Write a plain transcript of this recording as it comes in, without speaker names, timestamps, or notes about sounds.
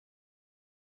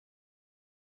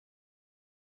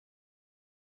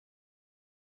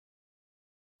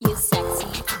You're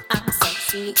sexy, I'm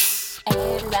sexy,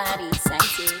 everybody's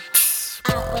sexy.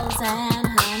 Apples and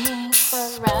honey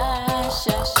for Rosh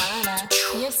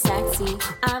Hashanah. You're sexy,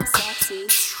 I'm sexy,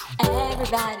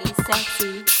 everybody's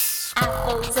sexy.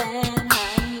 Apples and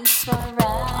honey for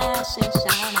Rosh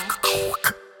Hashanah.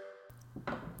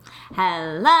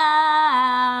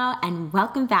 Hello, and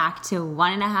welcome back to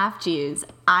 1.5 Jews.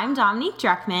 I'm Dominique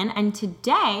Druckman, and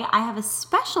today I have a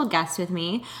special guest with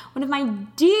me, one of my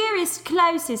dearest,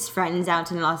 closest friends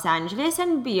out in Los Angeles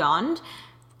and beyond,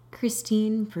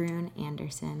 Christine Brune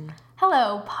Anderson.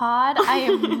 Hello, pod. I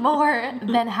am more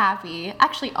than happy,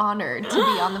 actually honored to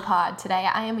be on the pod today.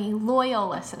 I am a loyal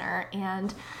listener,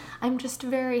 and I'm just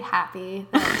very happy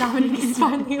that Dominique has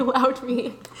finally allowed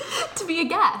me to be a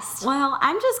guest. Well,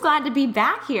 I'm just glad to be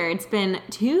back here. It's been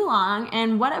too long,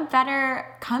 and what a better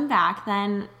comeback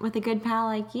than with a good pal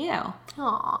like you.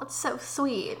 Oh, it's so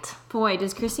sweet. Boy,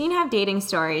 does Christine have dating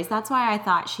stories. That's why I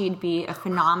thought she'd be a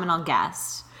phenomenal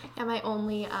guest. Yeah, my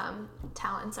only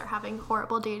talents are having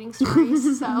horrible dating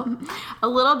stories, so. A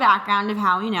little background of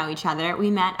how we know each other.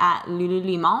 We met at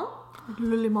Lululemon.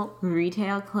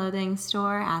 Retail clothing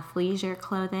store, athleisure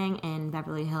clothing in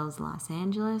Beverly Hills, Los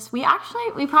Angeles. We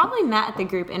probably met at the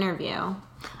group interview.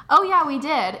 Oh yeah, we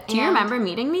did. Do you remember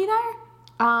meeting me there?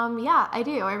 Yeah, I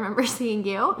do. I remember seeing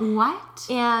you. What?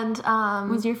 And what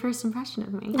was your first impression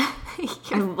of me?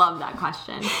 I love that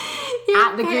question.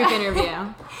 At the group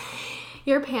interview.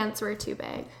 Your pants were too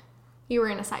big. You were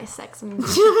in a size 6 and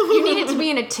you needed to be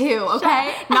in a 2,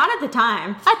 okay? Not at the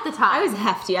time. At the time. I was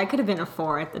hefty. I could have been a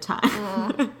 4 at the time.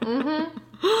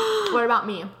 What about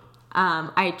me?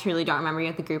 I truly don't remember you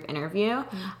at the group interview.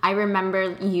 I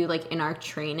remember you like in our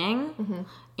training,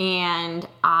 and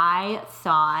I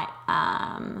thought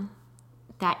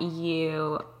that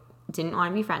you didn't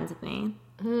want to be friends with me.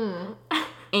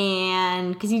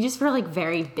 And because you just were like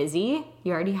very busy,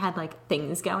 you already had like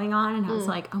things going on, and I was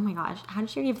like, oh my gosh, how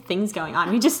did you have things going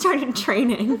on? We just started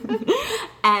training.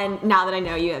 And now that I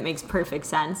know you, it makes perfect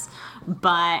sense.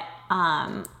 But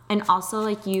and also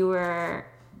like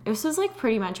this was like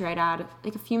pretty much right out of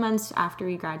like a few months after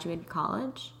we graduated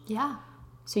college. Yeah.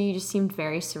 So you just seemed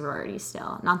very sorority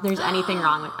still. Not that there's anything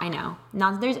wrong with, I know.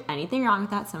 Not that there's anything wrong with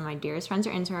that. Some of my dearest friends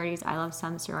are in sororities. I love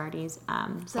some sororities.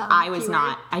 I was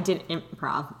not. I did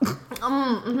improv.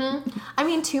 I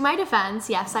mean, to my defense,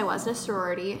 yes, I was in a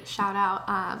sorority. Shout out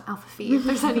Alpha Phi if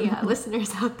there's any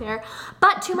listeners out there.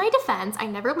 But to my defense, I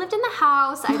never lived in the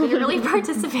house. I didn't really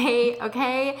participate,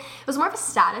 okay? It was more of a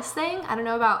status thing. I don't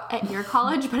know about at your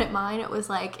college, but at mine, it was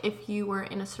like if you were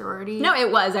in a sorority. No, it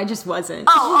was. I just wasn't.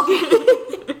 Oh, okay.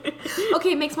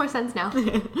 Okay, it makes more sense now.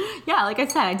 Yeah, like I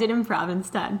said, I did improv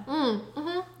instead.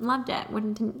 Loved it.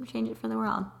 Didn't change it for the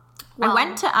world. Well, I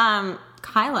went to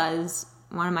Kyla's,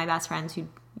 one of my best friends, who,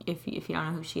 if you don't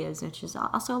know who she is, which is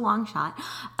also a long shot.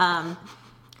 I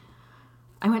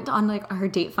went on like her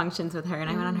date functions with her, and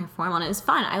I went on her formal, and it was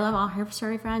fun. I love all her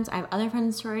sorority friends. I have other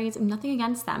friends in sororities. I'm nothing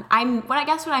against them. What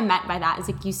I meant by that is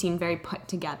like you seem very put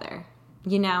together,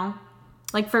 you know?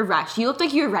 Like for Rush, you looked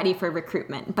like you were ready for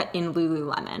recruitment, but in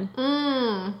Lululemon.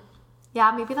 Yeah,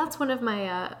 maybe that's one of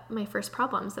my my first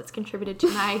problems that's contributed to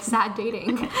my sad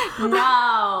dating.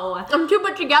 No. I'm too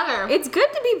put together. It's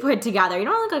good to be put together. You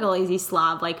don't look like a lazy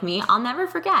slob like me. I'll never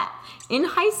forget. In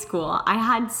high school, I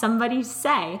had somebody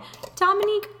say,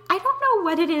 Dominique, I don't know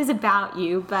what it is about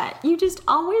you, but you just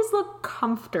always look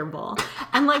comfortable.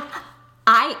 And like,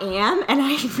 I am, and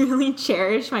I really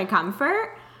cherish my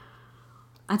comfort.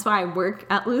 That's why I work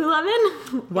at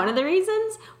Lululemon, one of the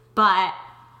reasons, but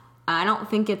I don't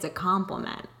think it's a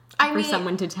compliment for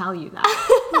someone to tell you that.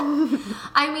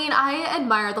 I mean, I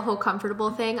admire the whole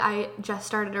comfortable thing. I just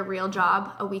started a real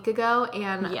job a week ago,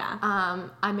 and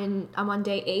I'm on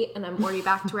day 8, and I'm already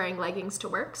back to wearing leggings to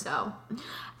work, so.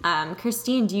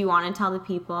 Christine, do you want to tell the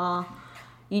people,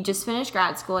 you just finished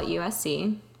grad school at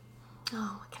USC.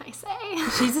 Oh, what can I say?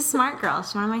 She's a smart girl.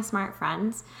 She's one of my smart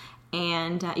friends.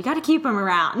 And you got to keep them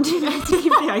around to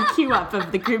keep the IQ up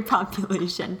of the group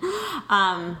population.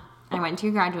 I went to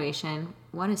your graduation.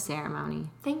 What a ceremony.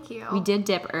 Thank you. We did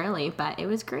dip early, but it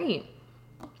was great.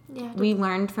 Yeah. We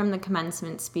learned from the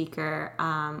commencement speaker,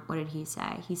 what did he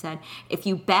say? He said, if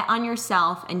you bet on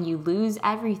yourself and you lose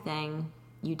everything,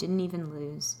 you didn't even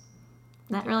lose.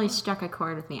 That really struck a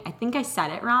chord with me. I think I said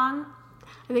it wrong.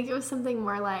 I think it was something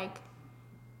more like,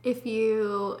 if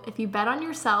you bet on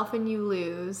yourself and you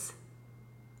lose...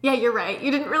 Yeah, you're right.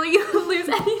 You didn't really lose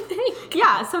anything.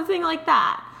 Yeah, something like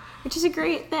that. Which is a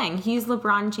great thing. He's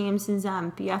LeBron James's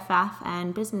BFF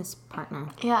and business partner.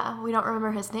 Yeah, we don't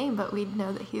remember his name, but we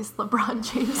know that he's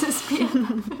LeBron James's BFF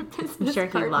and business I'm sure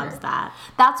partner. he loves that.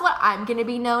 That's what I'm going to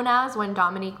be known as when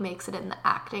Dominique makes it in the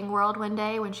acting world one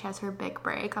day, when she has her big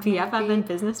break. BFF and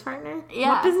business partner?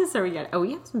 Yeah. What business are we getting? Oh,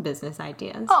 we have some business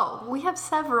ideas. Oh, we have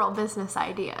several business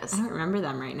ideas. I don't remember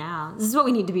them right now. This is what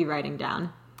we need to be writing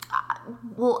down.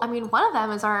 Well, I mean, one of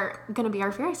them is going to be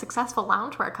our very successful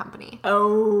loungewear company.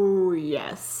 Oh,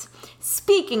 yes.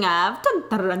 Speaking of, dun,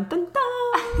 dun, dun, dun,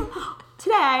 dun.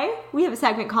 Today we have a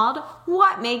segment called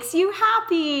What Makes You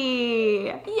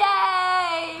Happy?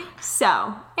 Yay!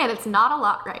 So, And it's not a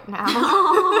lot right now.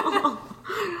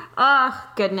 oh,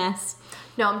 goodness.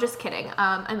 No, I'm just kidding.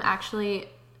 I'm actually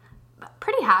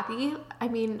pretty happy. I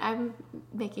mean, I'm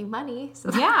making money. So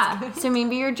Yeah. So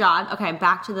maybe your job, okay,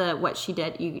 back to what she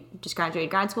did. You just graduated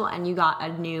grad school and you got a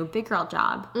new big girl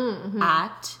job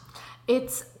at...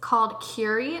 It's called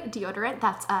Curie Deodorant.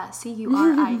 That's Curie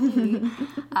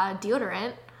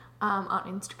deodorant on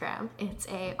Instagram. It's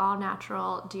a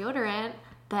all-natural deodorant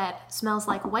that smells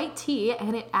like white tea,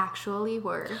 and it actually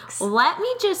works. Let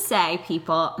me just say,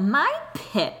 people, my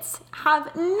pits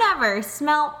have never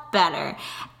smelled better.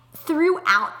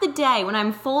 Throughout the day, when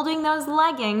I'm folding those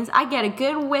leggings, I get a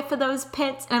good whiff of those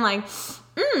pits, and I'm like,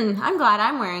 I'm glad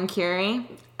I'm wearing Curie.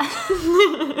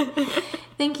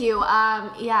 Thank you.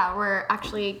 Yeah, we're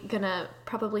actually gonna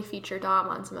probably feature Dom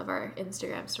on some of our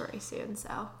Instagram stories soon,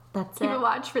 so That's keep it. a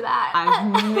watch for that.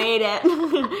 I've made it.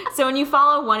 So when you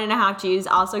follow 1.5 G's,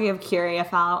 also give Curie a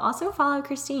follow. Also follow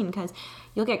Christine, because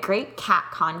you'll get great cat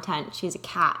content. She's a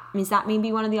cat. Is that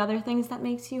maybe one of the other things that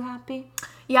makes you happy?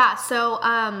 Yeah,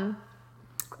 so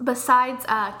besides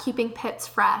keeping pits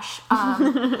fresh,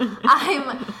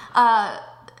 I'm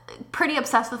pretty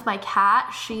obsessed with my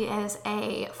cat. She is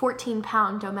a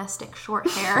 14-pound domestic short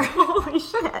hair. Holy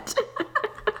shit.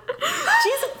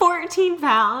 She's 14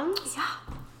 pounds? Yeah.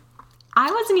 I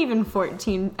wasn't even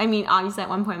 14. I mean, obviously at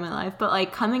one point in my life, but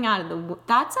like coming out of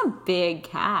that's a big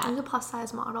cat. She's a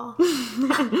plus-size model.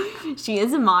 She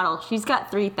is a model. She's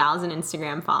got 3,000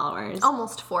 Instagram followers.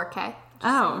 Almost 4K.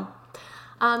 Oh.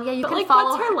 Yeah, you But can like,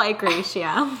 follow what's her like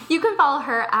ratio? You can follow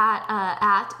her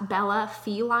at Bella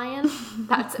Feline.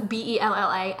 That's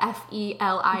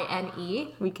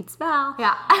BellaFeline. We could spell.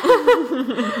 Yeah.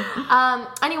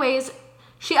 Anyways,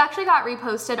 she actually got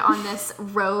reposted on this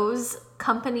Rose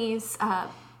company's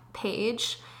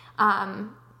page.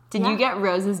 Did you get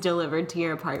roses delivered to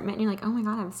your apartment? And you're like, oh my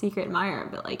god, I have a secret admirer,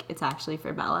 but like it's actually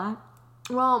for Bella.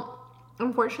 Well,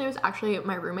 unfortunately, it was actually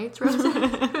my roommate's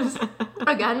roses.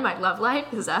 Again, my love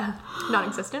life is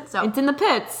non-existent. So It's in the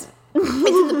pits.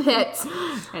 it's in the pits.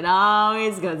 It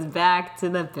always goes back to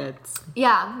the pits.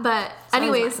 Yeah, but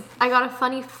anyways, I got a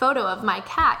funny photo of my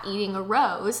cat eating a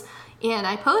rose, and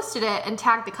I posted it and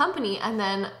tagged the company, and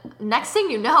then next thing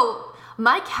you know,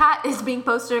 my cat is being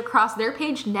posted across their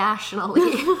page nationally.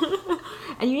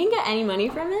 And you didn't get any money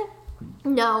from it?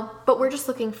 No, but we're just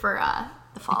looking for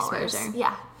the followers. Exposure.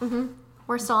 Yeah.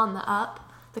 We're still on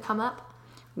the come up.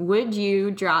 Would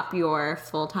you drop your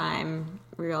full-time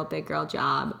real big girl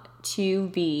job to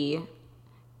be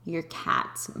your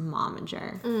cat's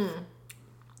momager?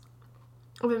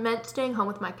 If it meant staying home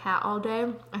with my cat all day,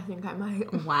 I think I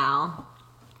might. Wow.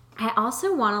 I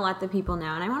also want to let the people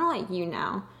know, and I want to let you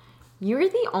know, you're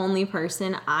the only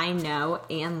person I know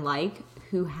and like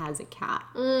who has a cat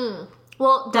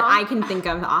Well, that I can think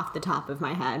of off the top of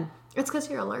my head. It's because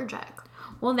you're allergic.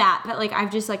 Well, that, but like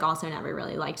I've just like also never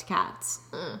really liked cats.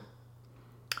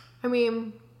 I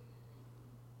mean,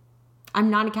 I'm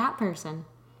not a cat person.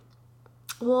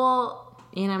 well,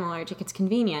 And I'm allergic. It's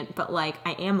convenient, but like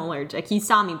I am allergic. You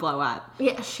saw me blow up.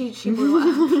 yeah, she blew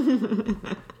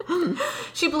up.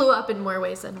 She blew up in more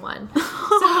ways than one.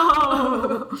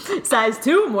 Size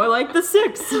 2, more like the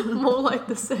 6. More like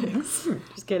the 6.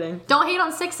 Just kidding. Don't hate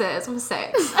on 6s. I'm a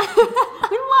 6.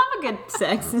 We love a good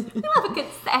 6. You love a good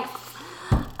 6.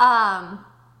 I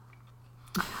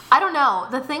don't know.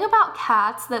 The thing about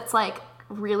cats that's like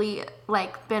really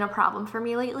like been a problem for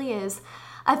me lately is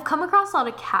I've come across a lot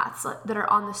of cats that are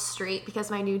on the street because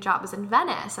my new job is in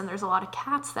Venice, and there's a lot of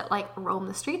cats that like roam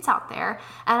the streets out there,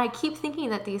 and I keep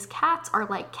thinking that these cats are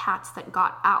like cats that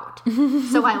got out.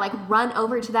 So I like run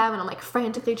over to them and I'm like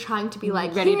frantically trying to be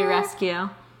like Ready to "Here." rescue.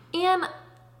 And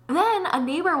then a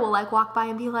neighbor will like walk by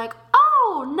and be like,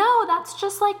 oh no, that's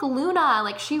just like Luna,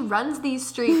 like she runs these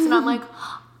streets. And I'm like,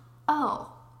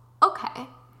 oh, okay.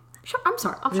 Sure, I'm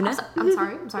sorry. I'm Luna.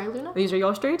 sorry, Luna. These are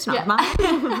your streets, not Yeah. mine.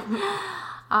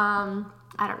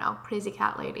 I don't know, crazy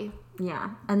cat lady. Yeah.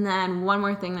 And then one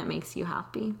more thing that makes you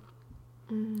happy.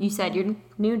 You said your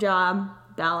new job,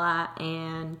 Bella,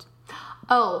 and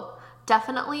Oh,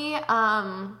 definitely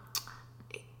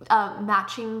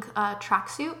matching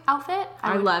tracksuit outfit.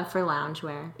 our love for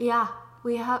loungewear. Yeah,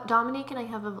 we have Dominique and I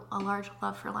have a large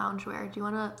love for loungewear. Do you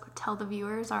want to tell the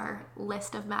viewers our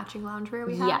list of matching loungewear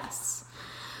we have? Yes.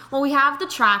 Well, we have the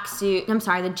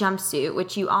jumpsuit,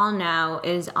 which you all know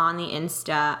is on the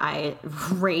Insta. I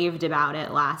raved about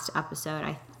it last episode.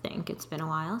 I think it's been a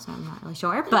while, so I'm not really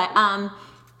sure. But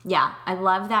yeah, I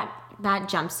love that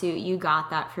jumpsuit. You got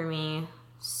that for me.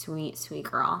 Sweet, sweet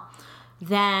girl.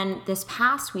 Then this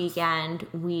past weekend,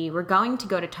 we were going to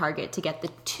go to Target to get the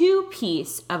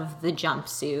 2-piece of the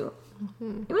jumpsuit.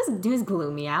 Mm-hmm. It was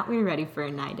gloomy out. We were ready for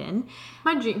a night in.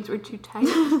 My jeans were too tight.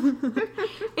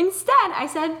 Instead, I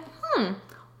said,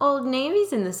 Old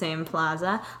Navy's in the same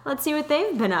plaza. Let's see what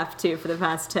they've been up to for the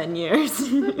past 10 years.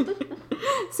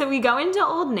 So we go into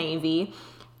Old Navy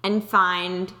and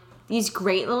find these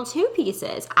great little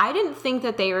 2-pieces. I didn't think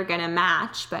that they were gonna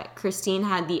match, but Christine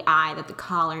had the eye that the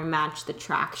collar matched the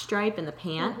track stripe in the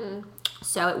pant. Mm-hmm.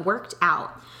 So it worked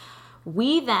out.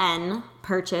 We then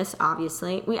purchase,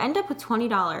 obviously, we end up with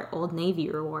 $20 Old Navy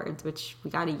rewards, which we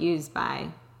got to use by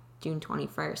June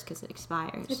 21st because it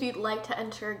expires. If you'd like to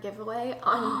enter a giveaway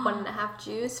on 1.5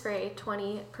 Jews for a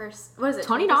 20%, what is it?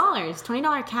 $20.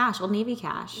 $20 cash, Old Navy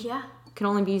cash. Yeah. Could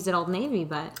only be used at Old Navy,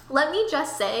 but... Let me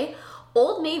just say,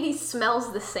 Old Navy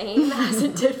smells the same as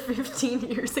it did 15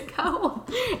 years ago.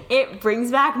 It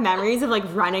brings back memories of like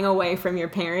running away from your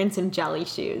parents in jelly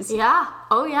shoes. Yeah.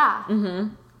 Oh, yeah.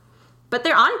 Mm-hmm. But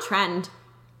they're on trend.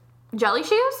 Jelly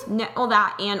shoes? No, well,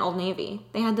 that and Old Navy.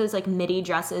 They had those like midi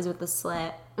dresses with the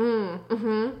slit.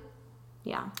 Mm-hmm.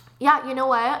 Yeah. Yeah, you know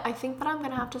what? I think that I'm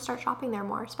going to have to start shopping there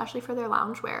more, especially for their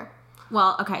loungewear.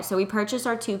 Well, okay, so we purchased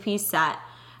our 2-piece set,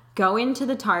 go into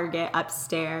the Target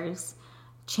upstairs,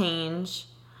 change,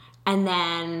 and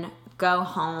then go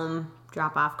home,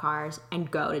 drop off cars,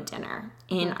 and go to dinner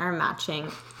in our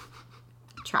matching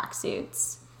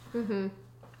tracksuits. Mm-hmm.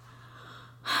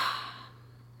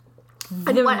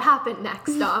 And what happened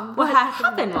next, Dom? What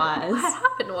happened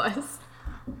was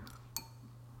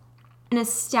an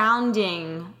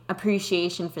astounding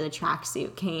appreciation for the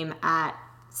tracksuit came at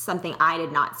something I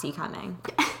did not see coming.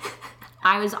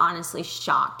 I was honestly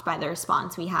shocked by the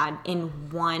response we had in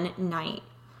one night.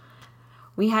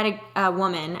 We had a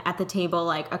woman at the table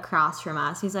like across from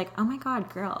us who's like, "Oh my God,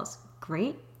 girls,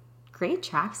 great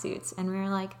tracksuits." And we were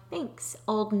like, "Thanks,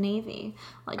 Old Navy."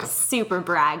 Like super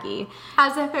braggy.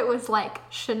 As if it was like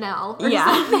Chanel or yeah.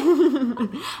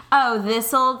 something. Oh,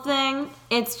 this old thing,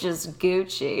 it's just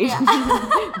Gucci.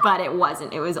 Yeah. But it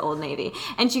wasn't. It was Old Navy.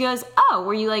 And she goes, "Oh,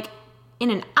 were you like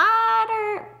in an ad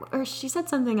or she said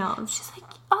something else?" She's like,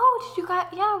 "Oh,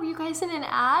 were you guys in an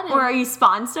ad? Or are you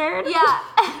sponsored?" Yeah.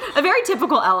 A very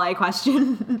typical LA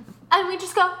question. And we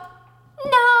just go,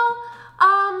 "No,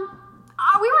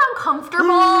 we were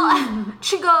uncomfortable."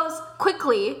 She goes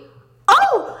quickly,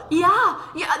 "Oh, yeah,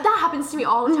 that happens to me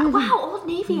all the time. Wow, Old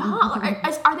Navy, huh?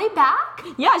 Are they back?"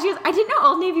 Yeah, she goes, "I didn't know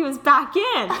Old Navy was back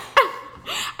in." And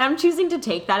I'm choosing to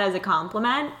take that as a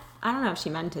compliment. I don't know if she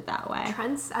meant it that way.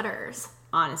 Trendsetters.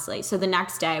 Honestly. So the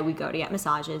next day we go to get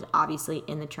massages, obviously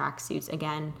in the tracksuits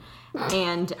again.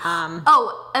 And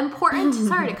important,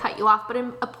 sorry to cut you off, but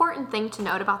an important thing to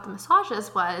note about the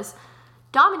massages was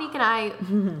Dominique and I,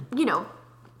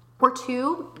 we're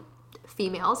 2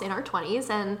 females in our 20s,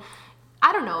 and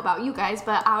I don't know about you guys,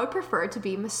 but I would prefer to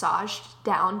be massaged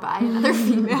down by another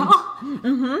female.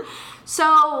 Mm-hmm.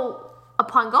 So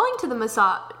upon going to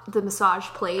the massage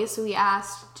place, we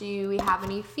asked, "Do we have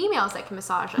any females that can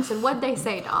massage us?" And what'd they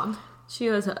say, Dom? She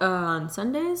goes, "On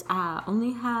Sundays, I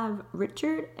only have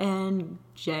Richard and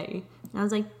Jay." And I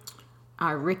was like,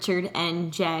 "Are Richard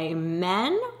and Jay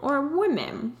men or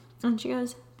women?" And she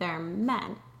goes, "They're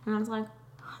men." And I was like,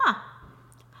 "Huh.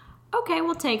 Okay,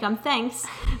 we'll take them, thanks."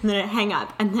 And then I hang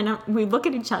up. And then we look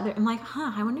at each other. I'm like,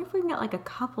 I wonder if we can get like a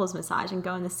couples massage and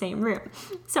go in the same room.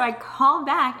 So I call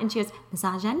back and she goes,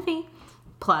 "Massage Envy."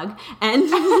 Plug. And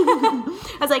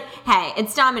I was like, "Hey,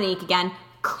 it's Dominique again.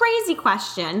 Crazy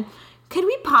question. Could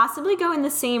we possibly go in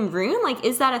the same room? Like,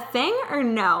 is that a thing or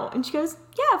no?" And she goes,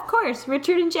 "Yeah, of course.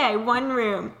 Richard and Jay, one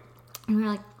room." And we were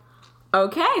like,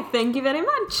 "Okay, thank you very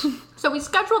much." So we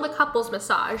scheduled a couples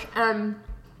massage, and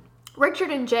Richard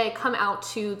and Jay come out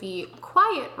to the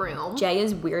quiet room. Jay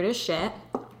is weird as shit.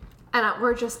 And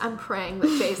I'm praying that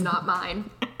Jay's not mine.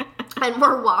 And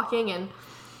we're walking, and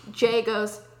Jay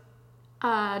goes,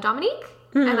 "Dominique?"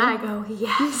 Mm-hmm. And I go,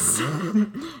 "Yes."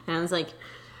 And I was like,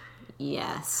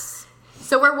 "Yes."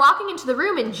 So we're walking into the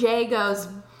room, and Jay goes,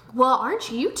 Well,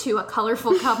 aren't you two a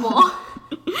colorful couple?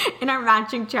 In our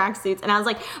matching tracksuits, and I was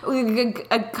like,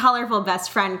 a colorful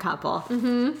best friend couple.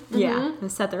 Yeah, I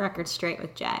set the record straight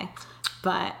with Jay.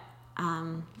 But,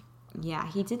 yeah,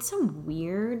 he did some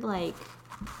weird, like,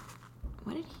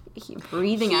 what did he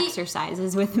breathing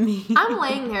exercises with me. I'm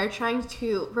laying there trying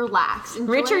to relax.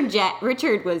 Richard J.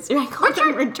 I called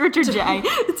him Richard J.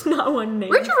 It's not one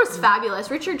name. Richard was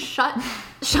fabulous. Richard shut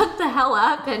the hell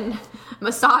up and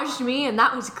massaged me, and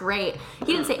that was great. He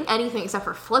didn't say anything except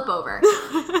for flip over.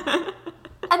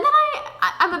 And then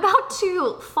I'm about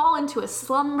to fall into a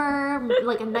slumber,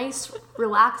 like a nice,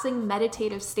 relaxing,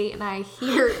 meditative state, and I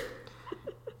hear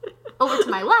over to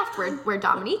my left where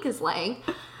Dominique is laying,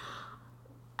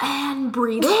 and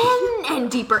breathe in and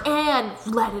deeper and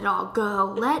let it all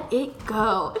go. Let it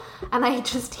go. And I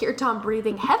just hear Tom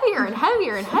breathing heavier and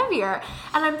heavier and heavier.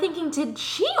 And I'm thinking, did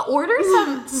she order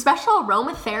some special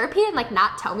aromatherapy and like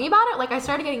not tell me about it? Like I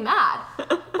started getting mad.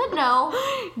 But no.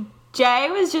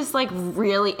 Jay was just like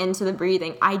really into the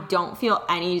breathing. I don't feel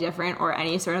any different or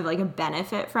any sort of like a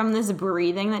benefit from this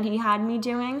breathing that he had me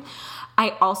doing.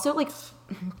 I also like...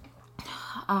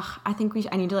 I think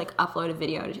I need to like upload a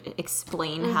video to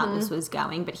explain how this was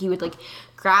going. But he would like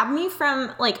grab me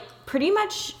from like pretty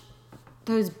much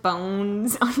those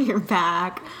bones on your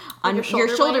back, on your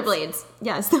shoulder blades.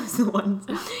 Yes, those are the ones.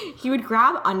 He would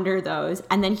grab under those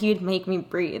and then he would make me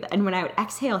breathe. And when I would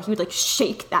exhale, he would like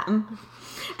shake them.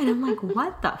 And I'm like,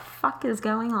 what the fuck is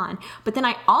going on? But then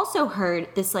I also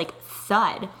heard this like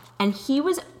thud, and he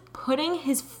was putting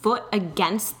his foot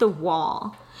against the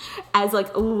wall as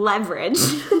like leverage.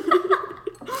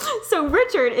 So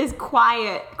Richard is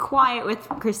quiet with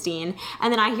Christine,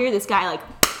 and then I hear this guy like,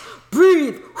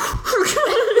 breathe. And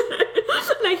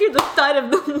I hear the thud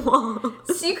of the wall.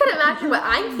 So you could imagine what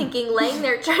I'm thinking, laying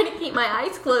there trying to keep my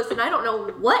eyes closed, and I don't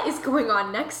know what is going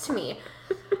on next to me.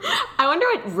 I wonder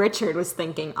what Richard was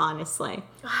thinking, honestly.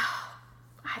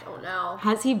 I don't know.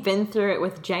 Has he been through it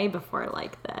with Jay before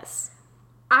like this?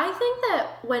 I think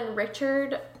that when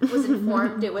Richard was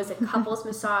informed it was a couples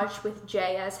massage with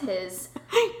Jay as his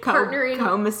partner in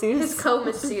co-masseuse. His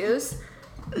co-masseuse,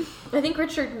 I think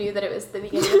Richard knew that it was the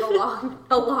beginning of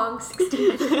a long 60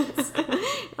 minutes.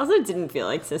 It also didn't feel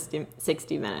like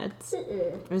 60 minutes.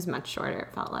 It was much shorter,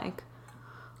 it felt like.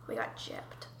 We got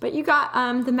gypped. But you got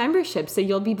the membership, so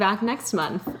you'll be back next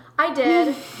month. I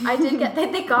did get,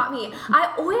 they got me.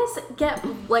 I always get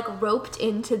like roped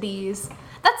into these.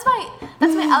 That's my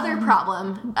other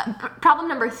problem. Problem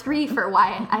number 3 for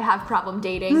why I have problem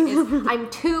dating is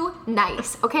I'm too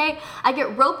nice, okay? I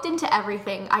get roped into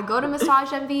everything. I go to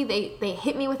Massage Envy, they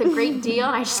hit me with a great deal,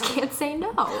 and I just can't say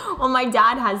no. Well, my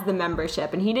dad has the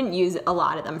membership, and he didn't use a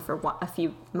lot of them for a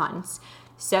few months.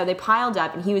 So they piled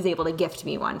up, and he was able to gift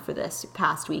me one for this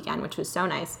past weekend, which was so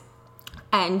nice.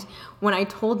 And when I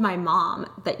told my mom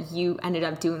that you ended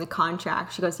up doing the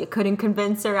contract, she goes, you couldn't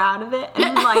convince her out of it? And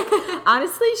I'm like,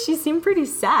 honestly, she seemed pretty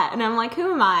set. And I'm like,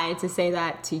 who am I to say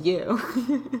that to you?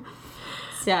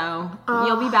 So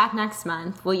you'll be back next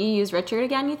month. Will you use Richard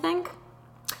again, you think?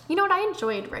 You know what? I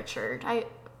enjoyed Richard.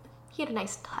 He had a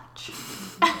nice touch.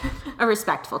 A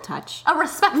respectful touch. A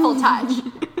respectful touch.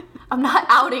 I'm not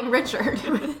outing Richard.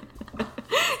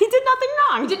 He did nothing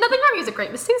wrong. He did nothing wrong. He was a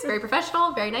great masseuse, very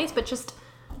professional, very nice, but just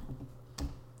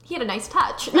he had a nice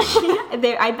touch.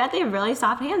 I bet they have really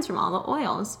soft hands from all the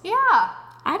oils. Yeah.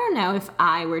 I don't know if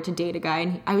I were to date a guy,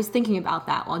 and I was thinking about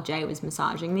that while Jay was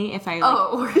massaging me. If I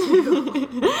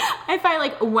if I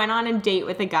like went on a date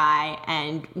with a guy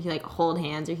and he like hold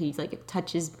hands or he like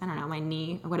touches, I don't know, my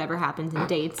knee or whatever happens in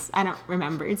dates. I don't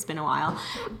remember. It's been a while.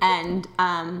 And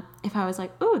if I was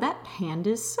like, oh, that hand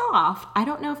is soft, I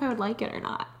don't know if I would like it or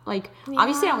not. Like,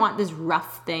 obviously I want this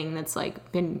rough thing that's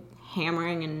like been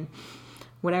hammering and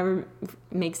whatever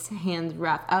makes hands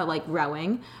rough. Oh, like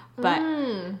rowing. But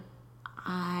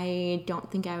I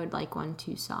don't think I would like one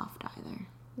too soft either.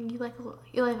 You like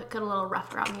a little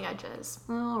rough around the edges.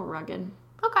 A little rugged.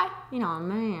 Okay. You know, a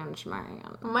man's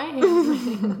man. My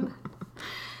hands.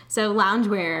 So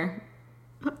loungewear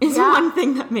is one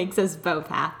thing that makes us both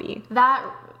happy. That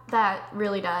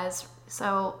really does.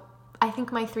 So I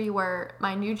think my 3 were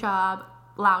my new job,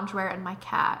 loungewear, and my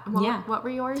cat. What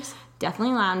were yours?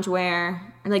 Definitely loungewear.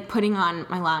 Like putting on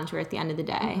my loungewear at the end of the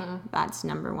day. Mm-hmm. That's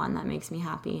number 1. That makes me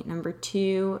happy. Number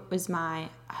 2 was my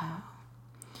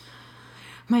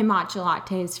matcha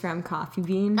lattes from Coffee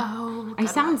Bean. Oh, I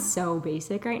sound so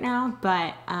basic right now,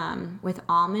 but with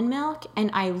almond milk.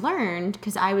 And I learned,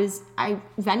 because I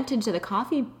vented to the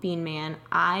Coffee Bean man,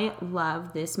 I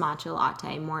love this matcha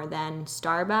latte more than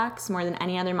Starbucks, more than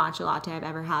any other matcha latte I've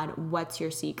ever had. What's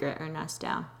your secret,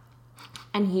 Ernesto?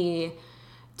 And he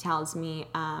tells me,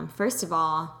 first of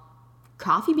all,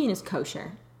 Coffee Bean is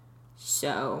kosher.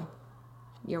 So,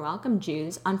 you're welcome,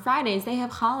 Jews. On Fridays, they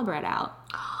have challah bread out.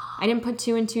 I didn't put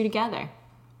 2 and 2 together.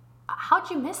 How'd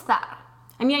you miss that?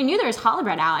 I mean, I knew there was challah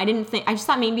bread out. I just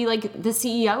thought maybe, like, the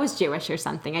CEO was Jewish or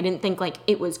something. I didn't think, like,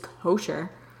 it was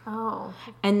kosher. Oh.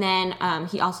 And then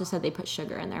he also said they put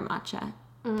sugar in their matcha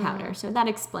powder. So that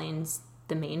explains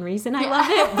the main reason I love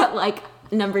it. But, like,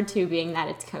 number 2 being that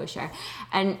it's kosher.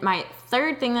 And my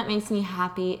third thing that makes me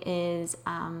happy is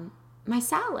my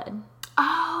salad.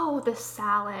 Oh, the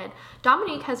salad.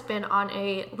 Dominique has been on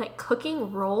a, like,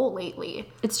 cooking roll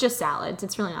lately. It's just salads.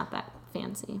 It's really not that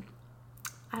fancy.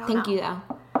 I don't Thank know. you,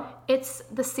 though.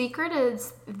 The secret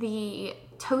is the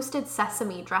toasted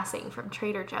sesame dressing from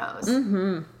Trader Joe's.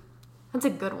 Mm-hmm. That's a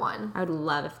good one. I would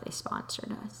love if they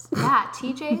sponsored us. Yeah,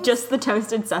 TJ. Just the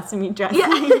toasted sesame dressing.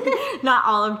 Yeah. Not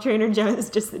all of Trader Joe's,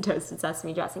 just the toasted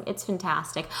sesame dressing. It's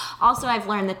fantastic. Also, I've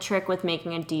learned the trick with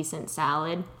making a decent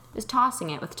salad is tossing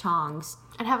it with tongs.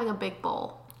 And having a big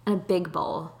bowl. And a big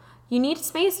bowl. You need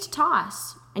space to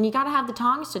toss. And you gotta have the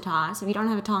tongs to toss. If you don't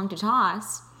have a tong to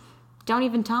toss, don't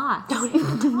even toss. Don't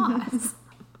even toss.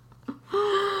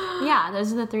 Yeah,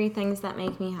 those are the 3 things that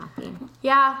make me happy.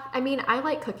 Yeah, I mean, I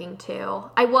like cooking too.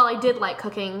 I did like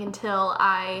cooking until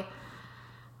I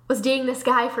was dating this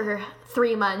guy for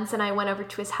 3 months and I went over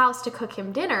to his house to cook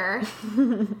him dinner.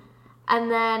 And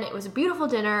then it was a beautiful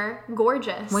dinner,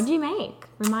 gorgeous. What did you make?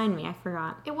 Remind me, I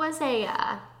forgot. It was a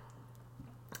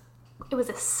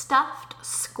stuffed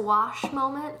squash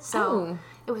moment. So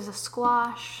it was a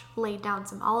squash, laid down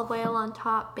some olive oil on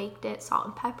top, baked it, salt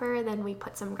and pepper. Then we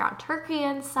put some ground turkey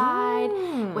inside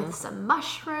with some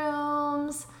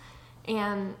mushrooms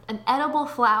and an edible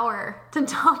flower to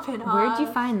top it off. Where'd you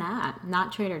find that?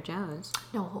 Not Trader Joe's.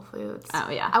 No, Whole Foods.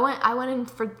 Oh, yeah. I went in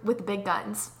with the big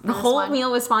guns. The whole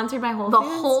meal was sponsored by Whole The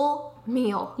Foods? whole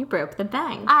meal. You broke the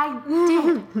bank. I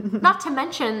did. Not to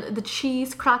mention the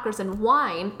cheese, crackers, and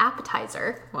wine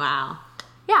appetizer. Wow.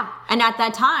 Yeah. And at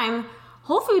that time,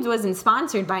 Whole Foods wasn't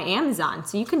sponsored by Amazon,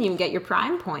 so you couldn't even get your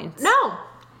Prime points. No.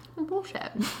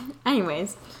 Bullshit.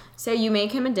 Anyways, so you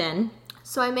make him a din.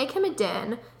 So I make him a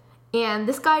din, and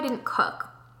this guy didn't cook.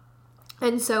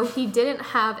 And so he didn't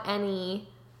have any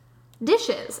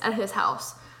dishes at his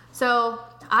house. So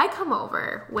I come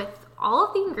over with all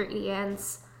of the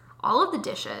ingredients, all of the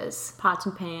dishes. Pots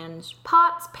and pans.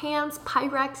 Pots, pans,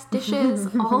 Pyrex dishes,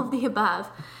 all of the above.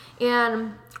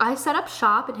 And I set up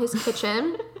shop in his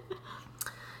kitchen,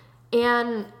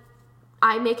 and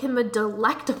I make him a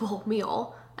delectable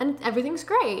meal, and everything's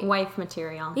great. Wife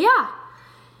material. Yeah.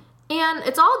 And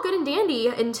it's all good and dandy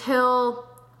until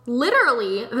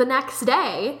literally the next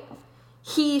day,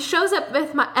 he shows up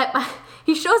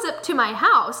he shows up to my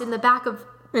house in the back of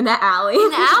In the alley. in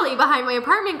the alley behind my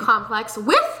apartment complex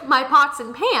with my pots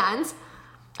and pans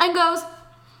and goes,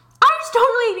 I just don't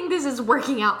really think this is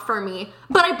working out for me,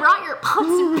 but I brought your pots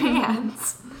and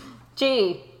pans.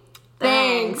 Gee.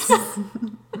 Thanks.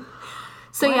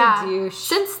 So What a yeah, douche.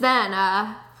 since then,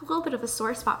 a little bit of a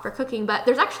sore spot for cooking, but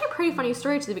there's actually a pretty funny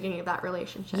story to the beginning of that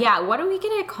relationship. Yeah, what are we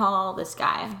going to call this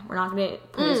guy? We're not going to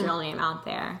put his real name out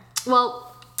there.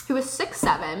 Well, he was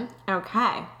 6'7".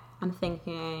 Okay. I'm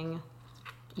thinking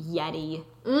Yeti.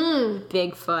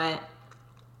 Bigfoot.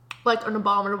 Like an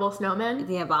abominable snowman.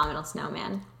 The abominable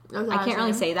snowman. Is that I can't his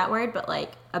really name? say that word, but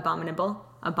like abominable.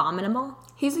 Abominable?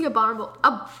 He's the abominable.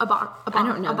 I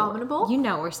don't know. Abominable? You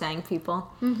know we're saying people.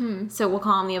 Mm-hmm. So we'll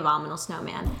call him the abominable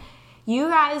snowman. You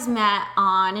guys met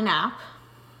on an app.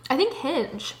 I think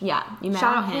Hinge. Yeah, you met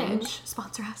Shout on out Hinge.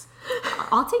 Sponsor us.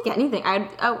 I'll take anything. By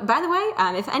the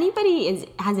way, if anybody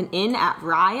has an in at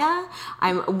Raya,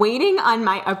 I'm waiting on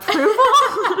my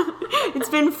approval. It's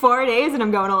been 4 days and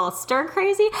I'm going a little stir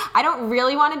crazy. I don't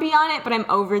really want to be on it, but I'm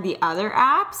over the other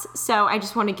apps, so I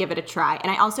just want to give it a try.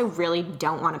 And I also really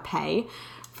don't want to pay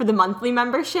for the monthly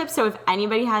membership, so if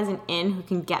anybody has an in who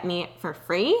can get me for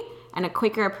free and a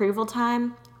quicker approval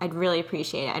time, I'd really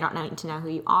appreciate it. I don't need to know who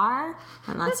you are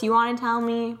unless you want to tell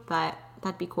me, but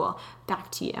that'd be cool. Back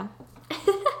to you.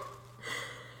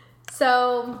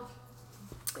 So,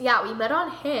 yeah, we met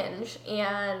on Hinge,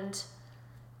 and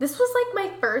this was like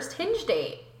my first Hinge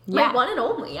date. Yeah. My one and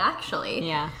only, actually.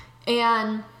 Yeah.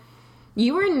 And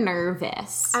You were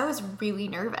nervous. I was really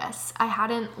nervous. I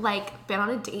hadn't like been on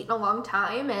a date in a long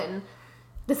time, and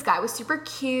this guy was super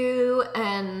cute,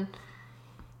 and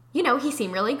you know, he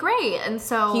seemed really great. And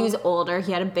so He was older.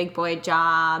 He had a big boy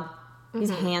job. He's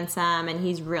handsome, and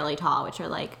he's really tall, which are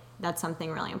like, that's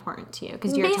something really important to you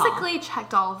because you're basically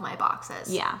checked all of my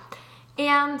boxes. Yeah.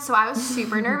 And so I was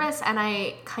super nervous, and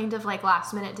I kind of like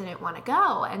last minute didn't want to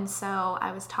go. And so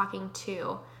I was talking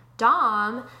to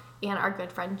Dom, and our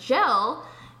good friend Jill.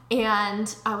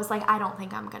 And I was like, I don't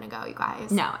think I'm going to go, you guys.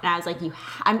 No. And I was like,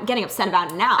 I'm getting upset about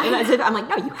it now. I'm like,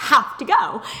 no, you have to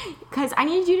go. Because I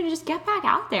needed you to just get back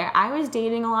out there. I was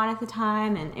dating a lot at the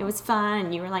time, and it was fun.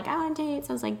 And you were like, I want to date.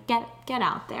 So I was like, get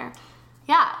out there.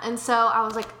 Yeah. And so I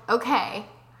was like, okay.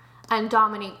 And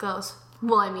Dominique goes,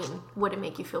 well, I mean, would it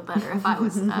make you feel better if I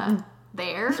was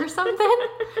there or something?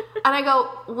 And I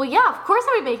go, well, yeah, of course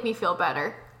it would make me feel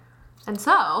better. And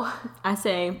so I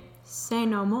say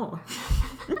no more.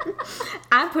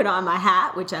 I put on my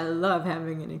hat, which I love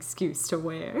having an excuse to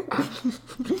wear.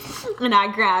 And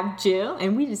I grabbed Jill,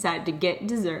 and we decided to get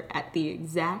dessert at the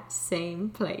exact same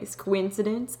place.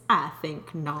 Coincidence? I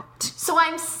think not. So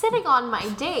I'm sitting on my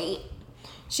date.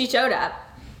 She showed up.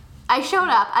 I showed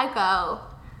up. I go,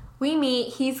 we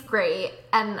meet. He's great.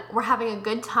 And we're having a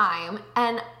good time.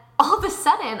 And all of a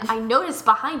sudden, I notice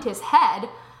behind his head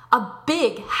a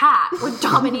big hat with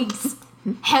Dominique's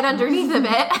head underneath of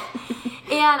it.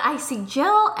 And I see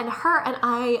Jill and her, and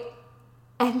I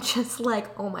am just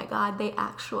like, oh my God, they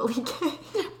actually came.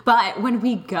 But when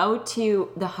we go to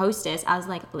the hostess, I was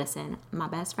like, listen, my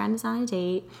best friend is on a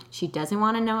date. She doesn't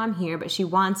want to know I'm here, but she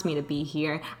wants me to be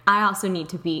here. I also need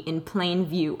to be in plain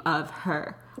view of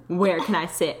her. Where can I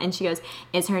sit? And she goes,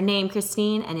 is her name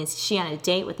Christine? And is she on a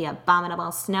date with the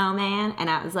abominable snowman? And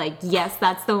I was like, yes,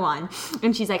 that's the one.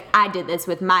 And she's like, I did this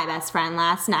with my best friend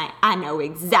last night. I know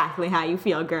exactly how you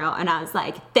feel, girl. And I was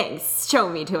like, thanks. Show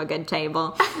me to a good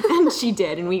table. And she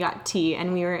did. And we got tea,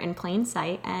 and we were in plain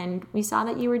sight, and we saw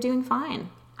that you were doing fine.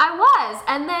 I was.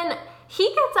 And then he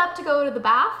gets up to go to the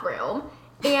bathroom.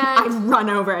 And I run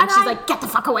over, and she's like, get the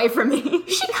fuck away from me.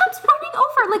 She comes running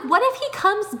over. Like, what if he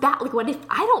comes back? Like, what if,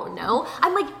 I don't know.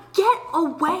 I'm like, get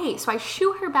away. So I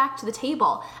shoo her back to the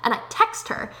table, and I text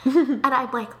her. And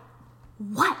I'm like,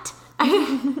 what?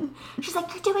 She's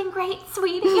like, you're doing great,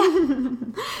 sweetie.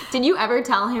 Did you ever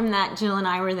tell him that Jill and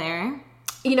I were there?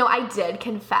 You know, I did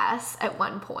confess at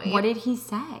one point. What did he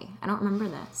say? I don't remember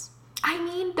this. I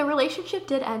mean, the relationship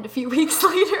did end a few weeks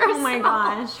later. Oh my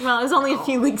gosh. Well, it was only a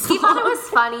few weeks He long. thought it was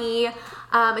funny.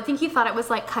 I think he thought it was,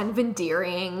 like, kind of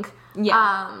endearing.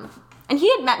 Yeah. And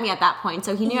he had met me at that point,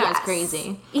 so he knew I was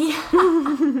crazy. Yeah.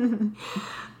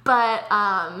 But,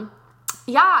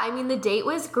 yeah, I mean, the date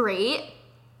was great.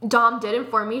 Dom did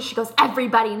inform me. She goes,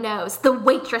 everybody knows. The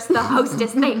waitress, the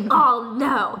hostess, they all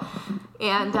know.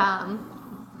 And,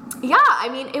 yeah, I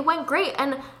mean, it went great.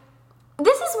 And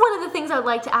this is one of the things I'd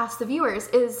like to ask the viewers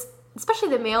is, especially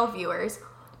the male viewers,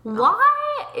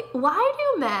 why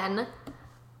do men,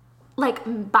 like,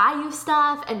 buy you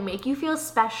stuff and make you feel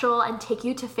special and take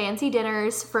you to fancy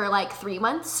dinners for, like, 3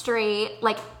 months straight,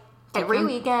 like, every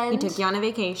weekend? He took you on a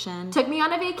vacation. Took me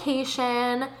on a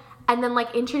vacation, and then,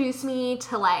 like, introduced me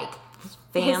to, like,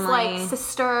 family. his, like,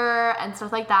 sister and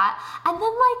stuff like that. And then,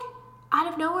 like, out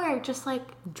of nowhere, just, like...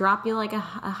 Drop you like a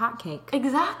hot cake.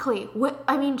 Exactly.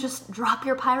 I mean, just drop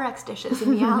your Pyrex dishes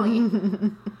in the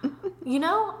alley. You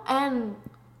know? And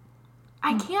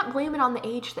I can't blame it on the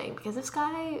age thing, because this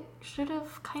guy should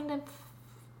have kind of...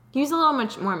 He was a little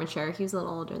much more mature. He was a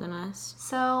little older than us.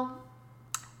 So,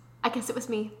 I guess it was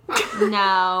me.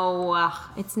 No,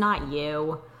 it's not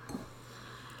you.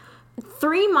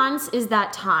 3 months is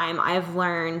that time I've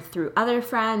learned through other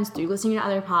friends, through listening to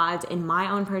other pods, in my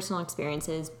own personal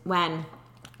experiences, when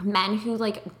men who,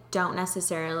 like, don't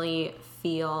necessarily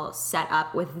feel set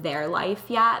up with their life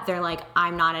yet, they're like,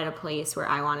 I'm not at a place where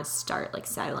I want to start, like,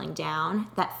 settling down.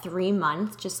 That 3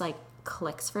 months just, like,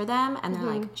 clicks for them, and they're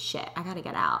like, shit, I gotta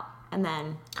get out. And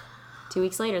then 2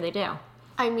 weeks later, they do.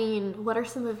 I mean, what are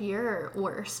some of your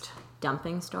worst?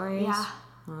 Dumping stories? Yeah.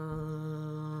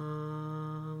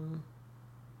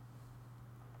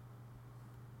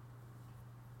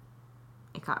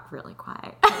 It got really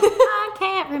quiet. I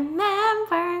can't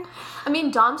remember. I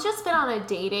mean, Dom's just been on a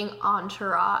dating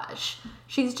entourage.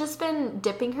 She's just been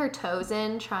dipping her toes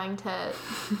in, just like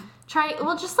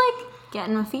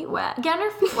Getting my feet wet. getting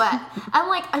her feet wet. And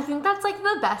like, I think that's like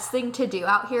the best thing to do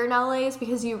out here in LA is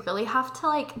because you really have to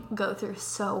like go through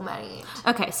so many.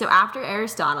 Okay, so after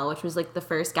Aristotle, which was like the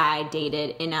first guy I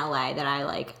dated in LA that I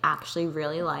like actually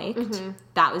really liked,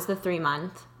 that was the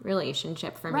 3-month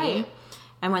relationship for me. Right.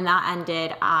 And when that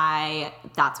ended,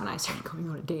 that's when I started going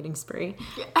on a dating spree.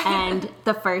 And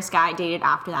the first guy I dated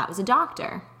after that was a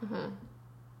doctor.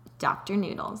 Dr.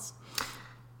 Noodles.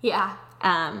 Yeah.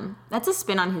 That's a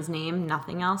spin on his name,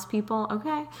 nothing else, people,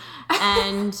 okay?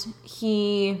 And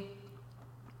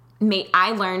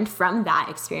I learned from that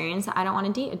experience that I don't want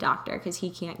to date a doctor because he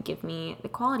can't give me the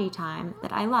quality time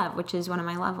that I love, which is one of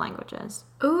my love languages.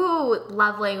 Ooh,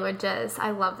 love languages. I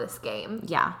love this game.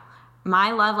 Yeah.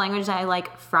 my love language that I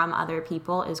like from other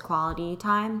people is quality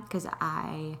time, because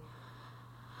I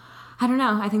don't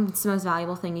know. I think it's the most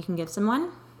valuable thing you can give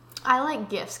someone. I like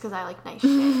gifts because I like nice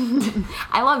shit.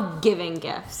 I love giving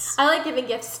gifts. I like giving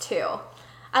gifts too.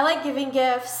 I like giving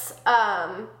gifts,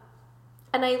 and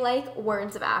I like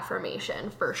words of affirmation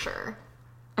for sure.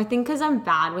 I think because I'm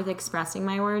bad with expressing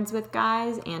my words with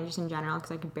guys, and just in general,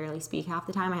 because I could barely speak half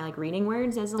the time. I like reading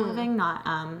words as a living,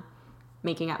 not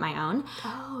making up my own.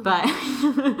 Oh, but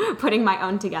putting my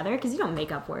own together, because you don't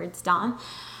make up words, Dom.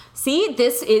 See,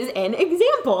 this is an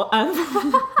example of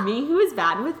me who is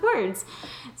bad with words.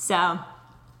 So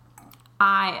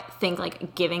I think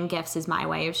like giving gifts is my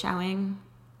way of showing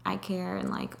I care and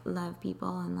like love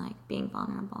people and like being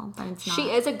vulnerable, but it's not.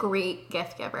 She is a great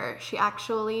gift giver. She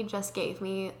actually just gave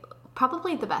me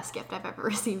probably the best gift I've ever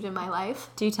received in my life.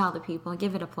 Do tell the people,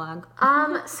 give it a plug.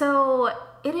 So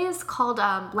it is called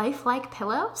Lifelike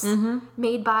Pillows,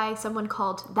 made by someone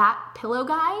called That Pillow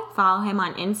Guy. Follow him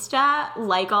on Insta,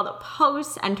 like all the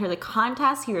posts, enter the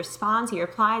contest. He responds, he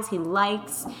replies, he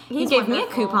likes. He gave me a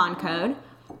coupon code.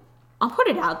 I'll put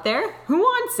it out there. Who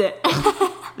wants it?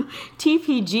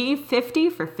 TPG 50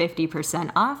 for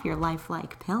 50% off your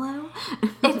Lifelike pillow.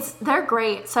 They're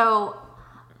great. So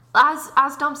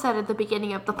as Dom said at the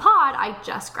beginning of the pod, I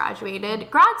just graduated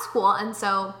grad school, and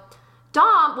so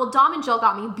Dom and Jill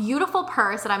got me a beautiful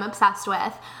purse that I'm obsessed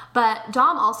with, but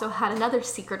Dom also had another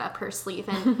secret up her sleeve,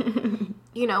 and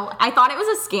you know, I thought it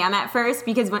was a scam at first,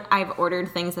 because when I've ordered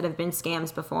things that have been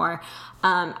scams before,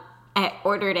 I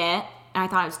ordered it and I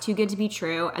thought it was too good to be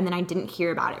true, and then I didn't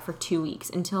hear about it for 2 weeks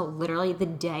until literally the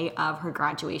day of her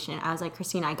graduation. I was like,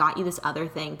 Christina, I got you this other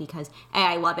thing because A,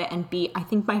 I love it, and B, I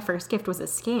think my first gift was a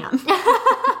scam.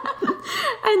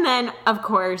 And then, of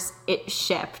course, it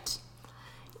shipped.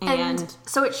 And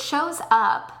so it shows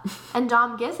up, and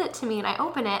Dom gives it to me, and I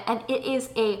open it, and it is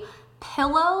a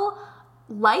pillow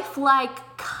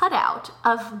lifelike cutout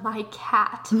of my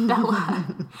cat, Bella.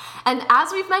 And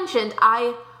as we've mentioned,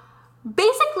 I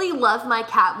basically love my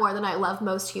cat more than I love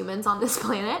most humans on this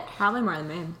planet. Probably more than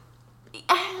me.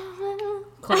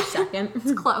 Close second.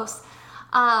 It's close.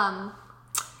 And,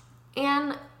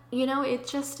 you know, it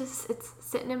just is, it's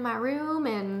sitting in my room,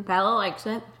 and Bella likes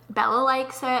it. Bella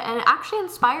likes it, and it actually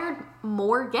inspired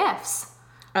more gifts.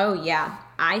 Oh, yeah.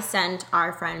 I sent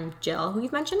our friend Jill, who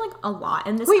you've mentioned like a lot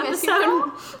in this We episode. miss you, Jill.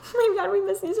 Oh my God, we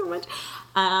miss you so much.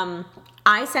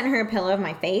 I sent her a pillow of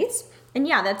my face. And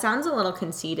yeah, that sounds a little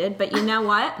conceited, but you know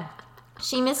what?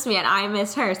 She missed me and I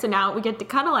missed her. So now we get to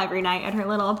cuddle every night at her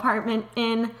little apartment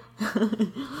in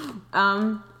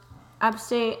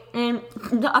upstate in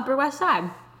the Upper West Side.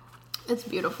 It's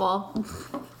beautiful.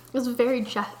 It's a very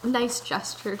nice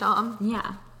gesture, Dom.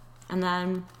 Yeah. And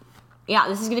then, yeah,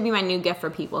 this is going to be my new gift for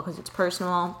people because it's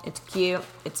personal, it's cute,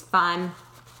 it's fun,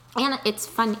 and it's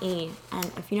funny. And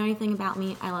if you know anything about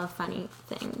me, I love funny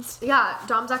things. Yeah,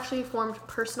 Dom's actually formed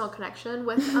personal connection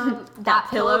with that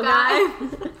pillow guy.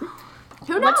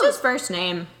 Who knows? What's his first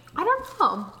name? I don't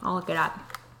know. I'll look it up.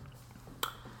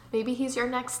 Maybe he's your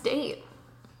next date.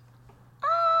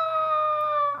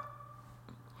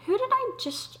 Who did I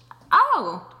just...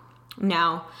 Oh!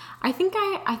 No. I think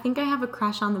I have a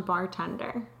crush on the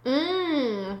bartender.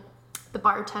 The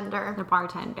bartender. The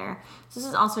bartender. This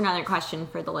is also another question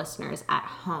for the listeners at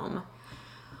home.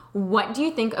 What do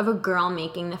you think of a girl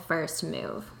making the first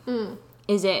move?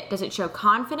 Does it show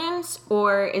confidence,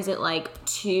 or is it like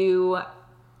too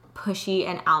pushy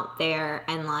and out there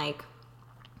and like,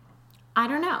 I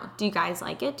don't know. Do you guys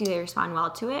like it? Do they respond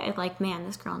well to it? It's like, man,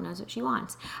 this girl knows what she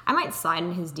wants. I might slide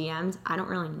in his DMs. I don't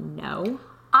really know.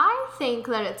 I think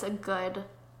that it's a good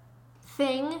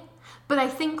thing, but I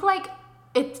think like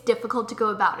it's difficult to go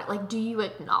about it. Like, do you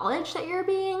acknowledge that you're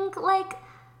being like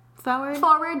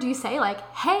forward? Do you say like,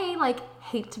 hey, like,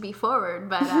 hate to be forward,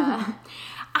 but I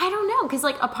don't know, because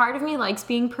like a part of me likes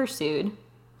being pursued.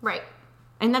 Right.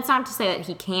 And that's not to say that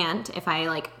he can't if I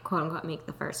like quote unquote make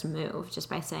the first move just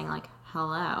by saying like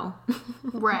hello.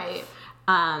 Right.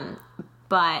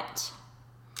 But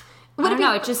I don't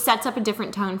know, it just sets up a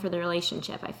different tone for the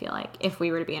relationship, I feel like, if we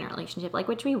were to be in a relationship, like,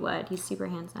 which we would. He's super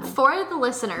handsome. For the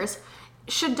listeners,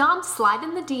 should Dom slide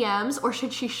in the DMs, or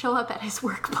should she show up at his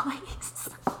workplace?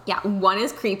 Yeah, one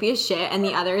is creepy as shit and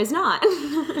the other is not.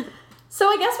 So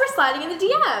I guess we're sliding in the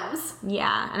DMs.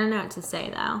 Yeah, I don't know what to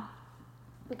say though.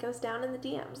 It goes down in the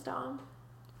DMs, Dom.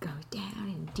 Go down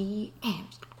in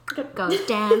DMs. Go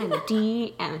down in the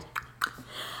DMs.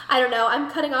 I don't know. I'm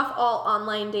cutting off all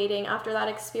online dating after that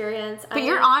experience. But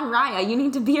you're on Raya. You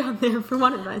need to be on there for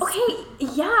one of us. Okay,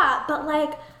 yeah, but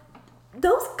like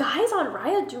those guys on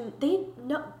Raya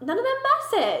none of them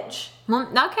message. Well,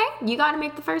 okay, you got to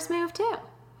make the first move too.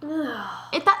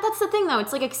 That's the thing, though.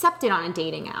 It's like accepted on a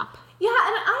dating app. Yeah,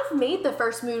 and I've made the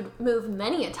first move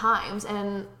many a times,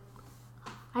 and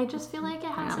I just feel like it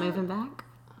Not hasn't. moving back.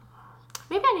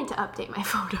 Maybe I need to update my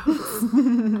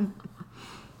photos.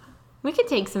 We could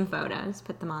take some photos,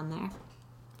 put them on there.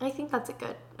 I think that's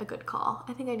a good call.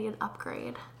 I think I need an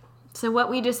upgrade. So what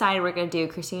we decided we're going to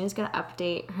do, Christina's going to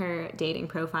update her dating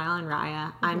profile on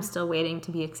Raya. I'm still waiting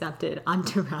to be accepted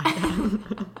onto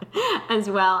Raya. As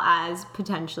well as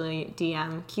potentially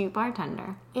DM cute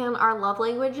bartender. And our love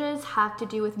languages have to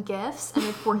do with gifts. And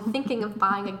if we're thinking of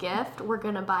buying a gift, we're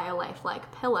going to buy a lifelike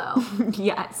pillow.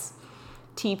 Yes.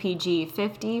 TPG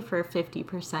 50 for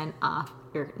 50% off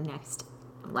your next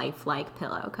lifelike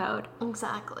pillow code.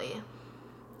 Exactly.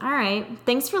 All right.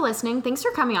 Thanks for listening. Thanks for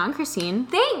coming on, Christine.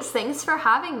 Thanks for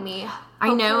having me.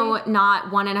 I know not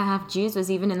 1.5 Jews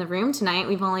was even in the room tonight.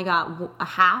 We've only got a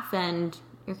half, and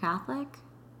you're Catholic?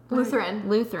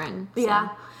 Lutheran. So Yeah.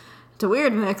 it's a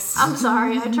weird mix. I'm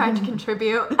sorry. I tried to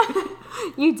contribute.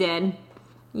 You did.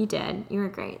 You were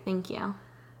great. Thank you.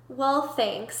 Well,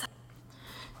 thanks.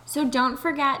 So don't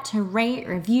forget to rate,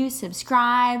 review,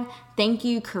 subscribe. Thank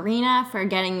you, Karina, for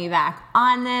getting me back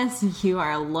on this. You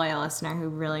are a loyal listener who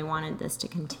really wanted this to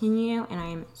continue, and I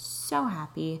am so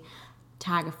happy.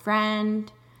 Tag a friend,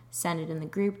 send it in the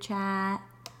group chat.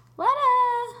 Let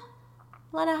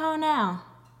a hoe know.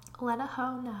 Let a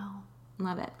hoe know.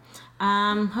 Love it.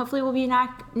 Hopefully we'll be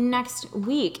back next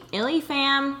week. Illy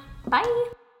fam.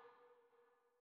 Bye.